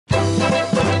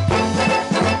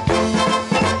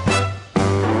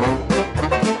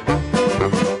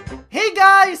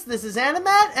this is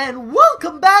Animat, and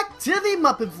welcome back to the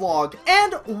Muppet Vlog,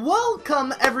 and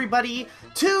welcome everybody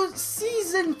to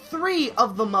Season 3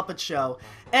 of the Muppet Show,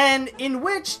 and in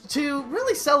which, to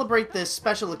really celebrate this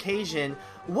special occasion,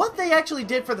 what they actually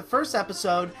did for the first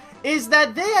episode is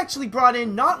that they actually brought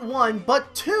in not one,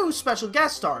 but two special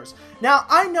guest stars. Now,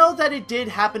 I know that it did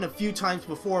happen a few times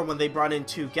before when they brought in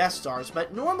two guest stars,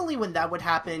 but normally when that would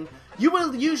happen, you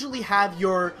would usually have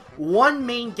your one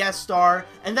main guest star,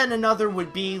 and then another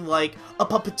would be like a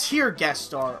puppeteer guest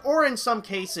star, or in some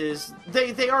cases,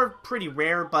 they are pretty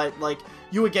rare, but like,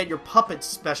 you would get your puppet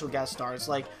special guest stars.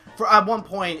 Like, at one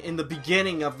point in the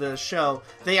beginning of the show,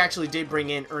 they actually did bring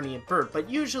in Ernie and Bert, but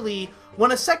usually,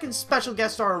 when a second special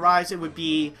guest star arrives, it would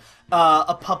be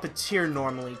a puppeteer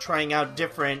normally, trying out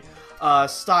different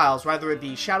styles, whether it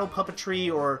be shadow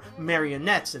puppetry or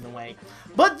marionettes in a way.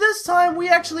 But this time, we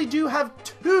actually do have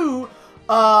two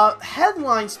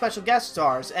headline special guest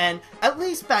stars, and at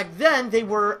least back then, they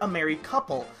were a married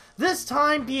couple. This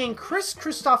time being Kris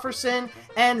Kristofferson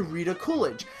and Rita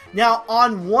Coolidge. Now,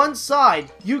 on one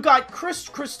side, you got Kris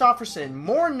Kristofferson,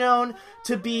 more known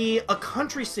to be a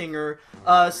country singer,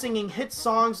 singing hit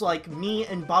songs like Me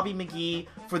and Bobby McGee,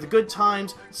 For the Good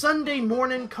Times, Sunday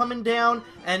Morning Coming Down,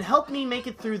 and Help Me Make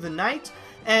It Through the Night.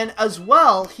 And as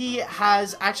well, he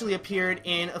has actually appeared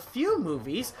in a few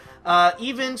movies,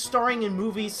 even starring in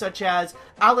movies such as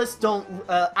Alice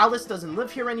Doesn't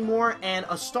Live Here Anymore and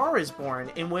A Star Is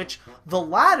Born, in which the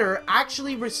latter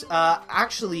actually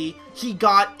he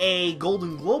got a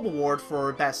Golden Globe Award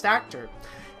for Best Actor.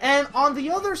 And on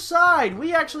the other side,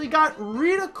 we actually got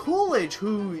Rita Coolidge,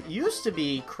 who used to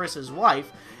be Chris's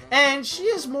wife, and she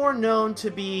is more known to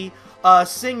be a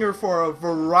singer for a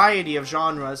variety of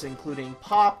genres, including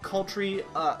pop, country,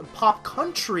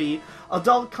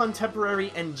 adult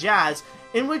contemporary, and jazz,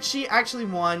 in which she actually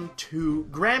won 2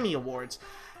 Grammy Awards.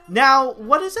 Now,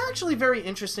 what is actually very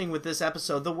interesting with this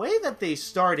episode, the way that they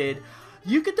started,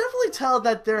 you could definitely tell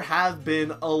that there have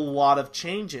been a lot of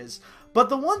changes. But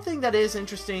the one thing that is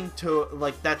interesting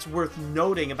that's worth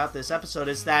noting about this episode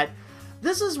is that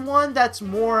this is one that's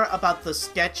more about the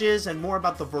sketches and more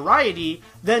about the variety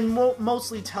than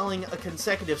mostly telling a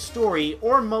consecutive story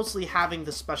or mostly having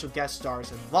the special guest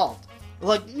stars involved.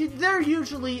 Like, they're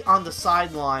usually on the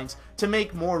sidelines to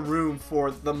make more room for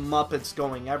the Muppets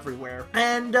going everywhere.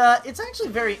 And it's actually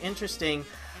very interesting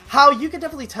how you can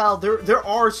definitely tell there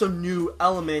are some new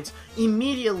elements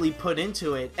immediately put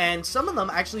into it, and some of them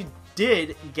actually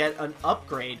did get an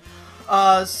upgrade.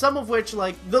 Some of which,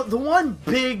 like, the one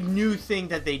big new thing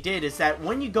that they did is that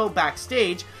when you go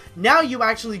backstage, now you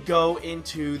actually go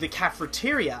into the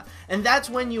cafeteria, and that's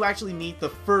when you actually meet the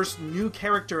first new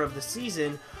character of the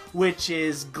season, which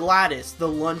is Gladys, the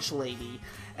lunch lady.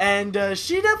 And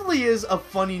she definitely is a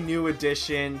funny new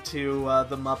addition to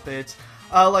the Muppets.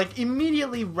 Like,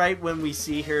 immediately right when we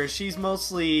see her, she's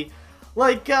mostly,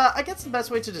 like, I guess the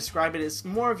best way to describe it is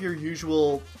more of your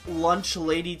usual lunch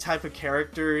lady type of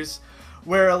characters,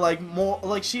 where, like,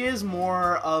 she is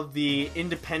more of the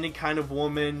independent kind of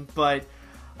woman, but,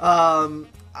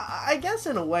 I guess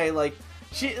in a way,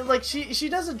 she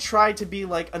doesn't try to be,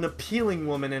 like, an appealing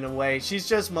woman in a way. She's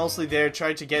just mostly there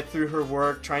trying to get through her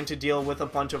work, trying to deal with a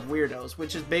bunch of weirdos,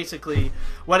 which is basically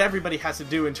what everybody has to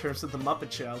do in terms of the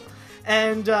Muppet Show.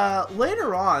 And,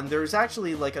 later on, there's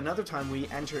actually, like, another time we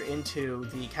enter into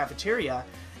the cafeteria,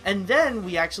 and then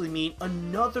we actually meet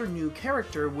another new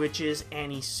character, which is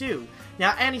Annie Sue.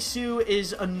 Now, Annie Sue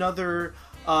is another,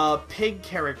 pig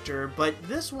character, but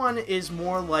this one is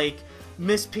more like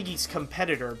Miss Piggy's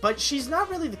competitor, but she's not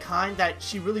really the kind that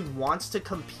she really wants to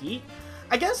compete.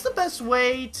 I guess the best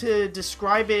way to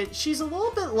describe it, she's a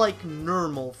little bit like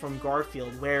Normal from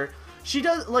Garfield, where she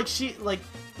does,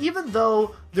 even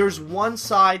though there's one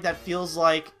side that feels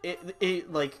like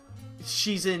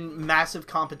she's in massive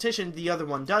competition, the other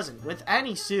one doesn't. With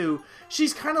Annie Sue,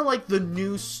 she's kind of like the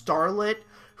new starlet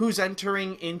who's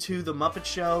entering into the Muppet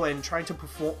Show and trying to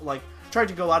perform, tried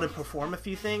to go out and perform a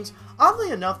few things.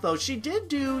 Oddly enough, though, she did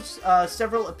do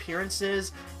several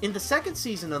appearances in the second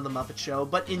season of the Muppet Show,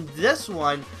 but in this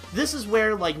one, this is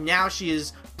where, like, now she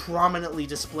is prominently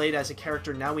displayed as a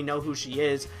character. Now we know who she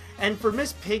is. And for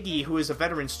Miss Piggy, who is a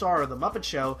veteran star of the Muppet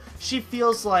Show, she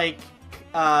feels like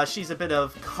she's a bit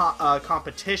of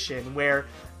competition, where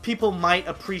people might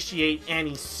appreciate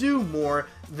Annie Sue more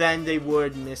than they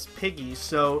would Miss Piggy.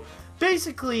 So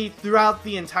basically, throughout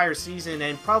the entire season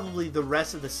and probably the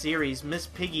rest of the series, Miss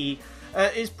Piggy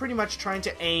is pretty much trying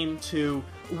to aim to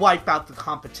wipe out the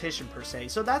competition, per se.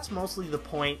 So that's mostly the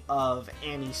point of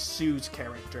Annie Sue's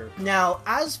character. Now,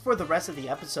 as for the rest of the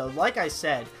episode, like I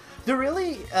said,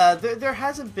 there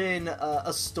hasn't been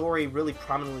a story really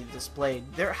prominently displayed.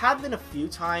 There have been a few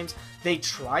times they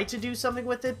try to do something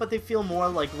with it, but they feel more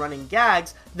like running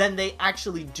gags than they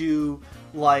actually do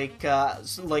like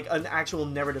an actual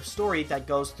narrative story that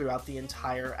goes throughout the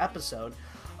entire episode.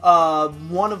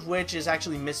 One of which is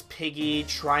actually Miss Piggy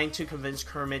trying to convince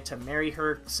Kermit to marry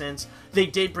her, since they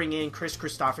did bring in Kris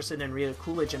Kristofferson and Rita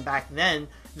Coolidge, and back then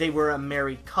they were a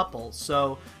married couple.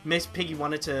 So Miss Piggy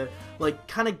wanted to like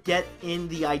kind of get in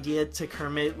the idea to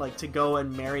Kermit, like to go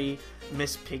and marry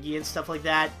Miss Piggy and stuff like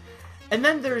that. And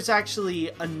then there's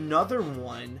actually another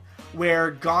one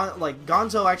where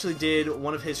Gonzo actually did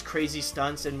one of his crazy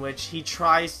stunts in which he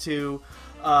tries to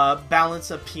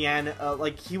balance a piano,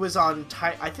 like he was on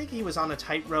I think he was on a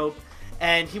tightrope,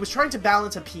 and he was trying to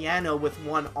balance a piano with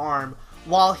one arm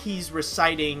while he's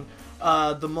reciting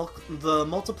the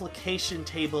multiplication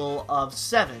table of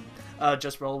 7.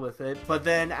 Just roll with it. But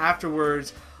then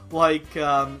afterwards,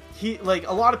 a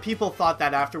lot of people thought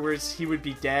that afterwards he would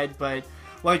be dead, but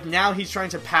like now he's trying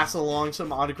to pass along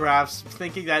some autographs,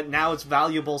 thinking that now it's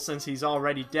valuable since he's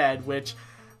already dead, which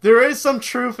there is some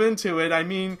truth into it. I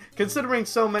mean, considering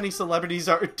so many celebrities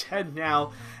are dead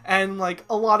now, and like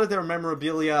a lot of their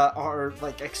memorabilia are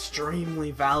like extremely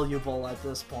valuable at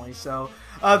this point, so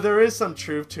there is some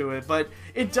truth to it, but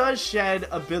it does shed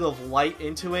a bit of light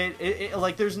into it.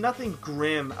 Like there's nothing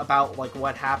grim about like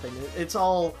what happened. It's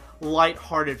all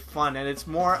light-hearted fun, and it's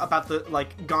more about the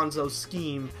like Gonzo's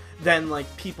scheme than like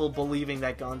people believing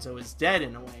that Gonzo is dead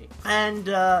in a way.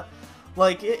 And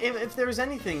like if there's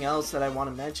anything else that I want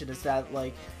to mention is that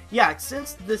like, yeah,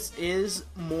 since this is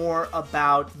more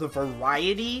about the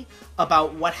variety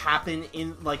about what happened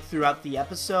in like throughout the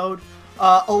episode,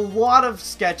 a lot of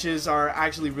sketches are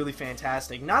actually really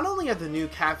fantastic. Not only are the new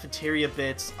cafeteria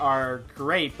bits are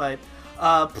great, but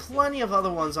plenty of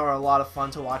other ones are a lot of fun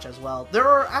to watch as well. There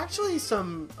are actually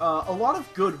a lot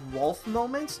of good Rolf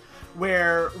moments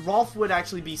where Rolf would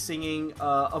actually be singing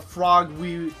a frog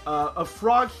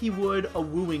he would a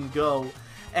wooing go,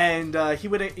 and he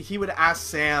would ask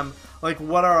Sam like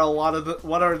what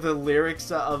are the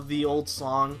lyrics of the old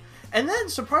song. And then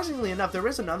surprisingly enough, there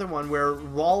is another one where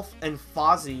Rolf and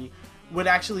Fozzie would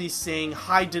actually sing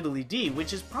Hi Diddly Dee,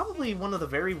 which is probably one of the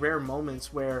very rare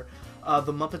moments where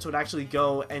the Muppets would actually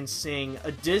go and sing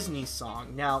a Disney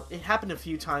song. Now, it happened a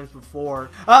few times before,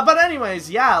 but anyways,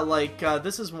 yeah, like,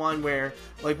 this is one where,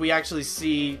 like, we actually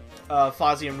see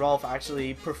Fozzie and Rolf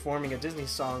actually performing a Disney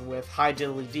song with Hi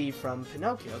Diddly Dee from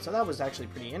Pinocchio, so that was actually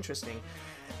pretty interesting.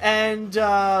 And,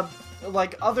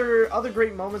 like, other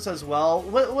great moments as well.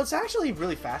 What's actually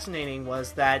really fascinating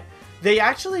was that they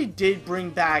actually did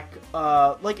bring back,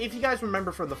 like, if you guys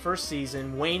remember from the first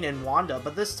season, Wayne and Wanda,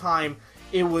 but this time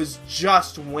it was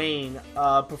just Wayne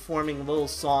performing a little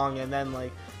song, and then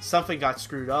like something got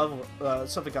screwed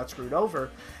over.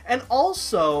 And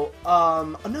also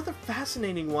another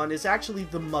fascinating one is actually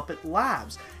the Muppet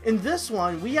Labs. In this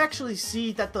one, we actually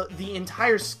see that the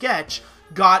entire sketch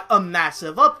got a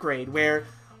massive upgrade, where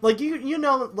like you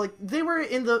know, like they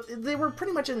were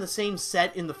pretty much in the same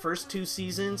set in the first 2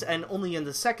 seasons, and only in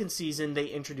the second season they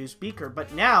introduced Beaker.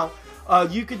 But now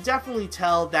you could definitely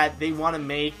tell that they want to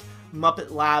make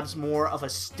Muppet Labs more of a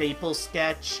staple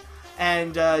sketch,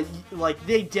 and like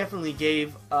they definitely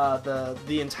gave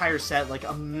the entire set like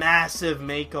a massive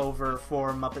makeover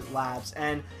for Muppet Labs,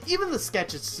 and even the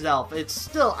sketch itself, it's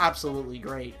still absolutely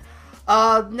great.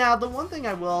 Now, the one thing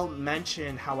I will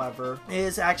mention, however,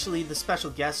 is actually the special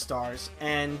guest stars,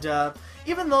 and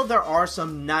even though there are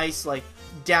some nice like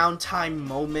downtime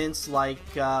moments, like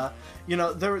you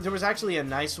know, there was actually a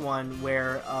nice one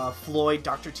where Floyd,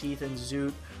 Dr. Teeth, and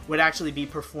Zoot would actually be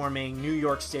performing New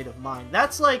York State of Mind.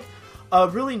 That's like a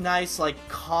really nice, like,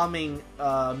 calming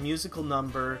musical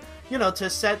number, you know, to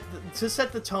set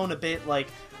the tone a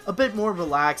bit more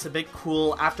relaxed, a bit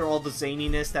cool after all the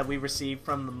zaniness that we received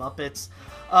from the Muppets.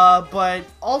 But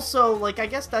also, like, I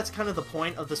guess that's kind of the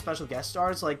point of the special guest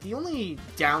stars. Like, the only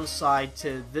downside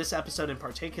to this episode in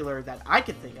particular that I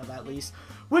could think of, at least,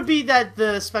 would be that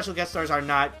the special guest stars are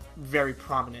not very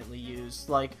prominently used.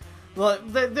 Like, well,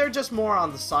 they're just more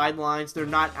on the sidelines. They're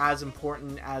not as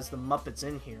important as the Muppets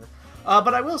in here.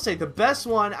 But I will say the best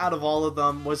one out of all of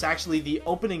them was actually the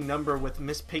opening number with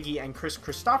Miss Piggy and Kris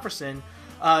Kristofferson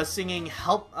singing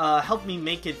Help Me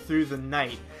Make It Through the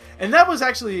Night. And that was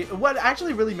actually, what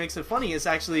actually really makes it funny is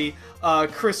actually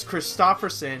Kris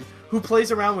Kristofferson, who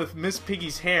plays around with Miss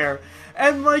Piggy's hair.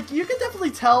 And, like, you can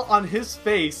definitely tell on his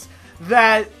face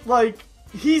that, like,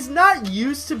 he's not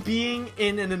used to being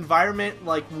in an environment,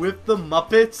 like, with the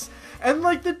Muppets. And,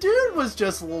 like, the dude was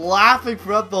just laughing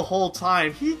throughout the whole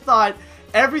time. He thought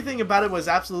everything about it was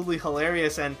absolutely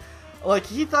hilarious. And Like,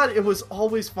 he thought it was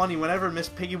always funny whenever Miss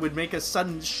Piggy would make a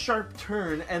sudden sharp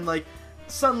turn and, like,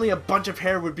 suddenly a bunch of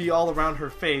hair would be all around her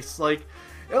face. Like,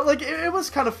 it was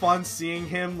kind of fun seeing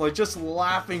him, like, just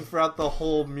laughing throughout the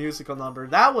whole musical number.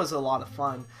 That was a lot of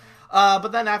fun. But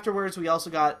then afterwards, we also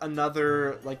got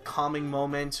another, like, calming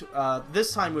moment,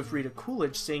 this time with Rita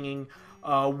Coolidge singing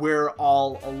We're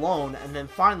All Alone. And then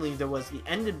finally, there was the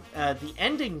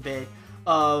ending bit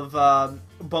of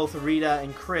both Rita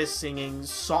and Kris singing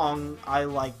Song I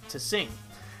Like to Sing.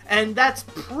 And that's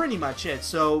pretty much it.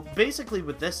 So basically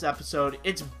with this episode,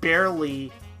 it's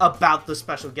barely about the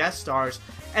special guest stars,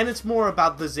 and it's more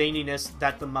about the zaniness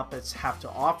that the Muppets have to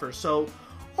offer. So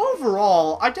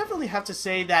overall, I definitely have to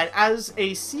say that as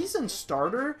a season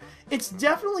starter, it's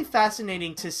definitely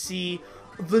fascinating to see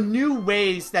the new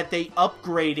ways that they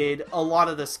upgraded a lot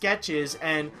of the sketches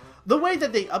and the way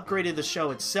that they upgraded the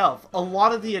show itself. A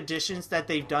lot of the additions that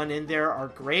they've done in there are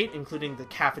great, including the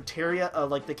cafeteria.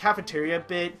 Like, the cafeteria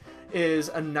bit is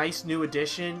a nice new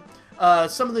addition.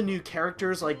 Some of the new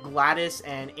characters, like Gladys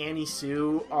and Annie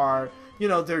Sue, are, you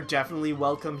know, they're definitely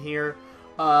welcome here.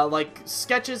 Like,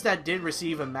 sketches that did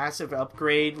receive a massive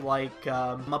upgrade, like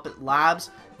Muppet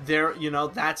Labs, there, you know,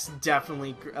 that's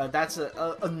definitely, that's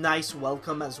a nice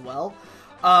welcome as well.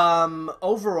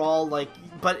 Overall, like,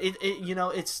 but it you know,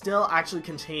 it still actually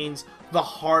contains the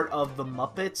heart of the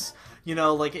Muppets. You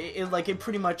know, like, it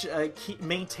pretty much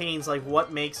maintains, like,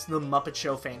 what makes the Muppet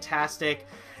Show fantastic.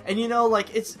 And, you know, like,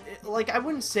 like, I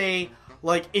wouldn't say,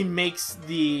 like, it makes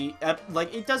the,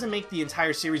 like, it doesn't make the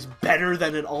entire series better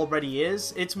than it already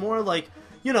is. It's more like,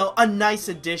 you know, a nice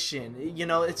addition. You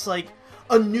know, it's like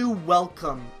a new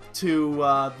welcome to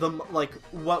like,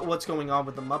 what's going on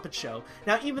with the Muppet Show.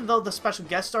 Now, even though the special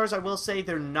guest stars, I will say,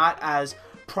 they're not as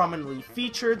prominently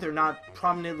featured, they're not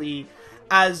prominently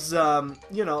as,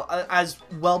 you know, as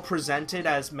well presented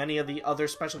as many of the other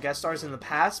special guest stars in the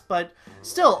past, but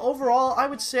still, overall, I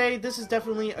would say this is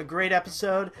definitely a great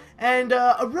episode, and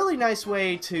a really nice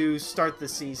way to start the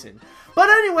season. But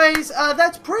anyways,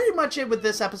 that's pretty much it with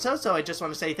this episode, so I just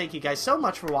want to say thank you guys so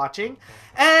much for watching,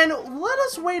 and let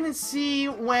us wait and see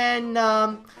when,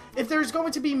 if there's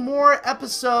going to be more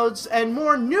episodes and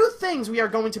more new things we are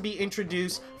going to be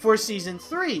introduced for Season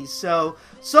 3. So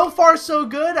far so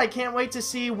good. I can't wait to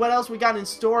see what else we got in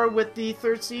store with the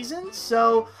 3rd season.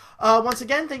 So, once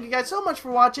again, thank you guys so much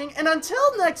for watching, and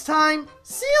until next time,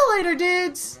 see you later,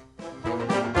 dudes!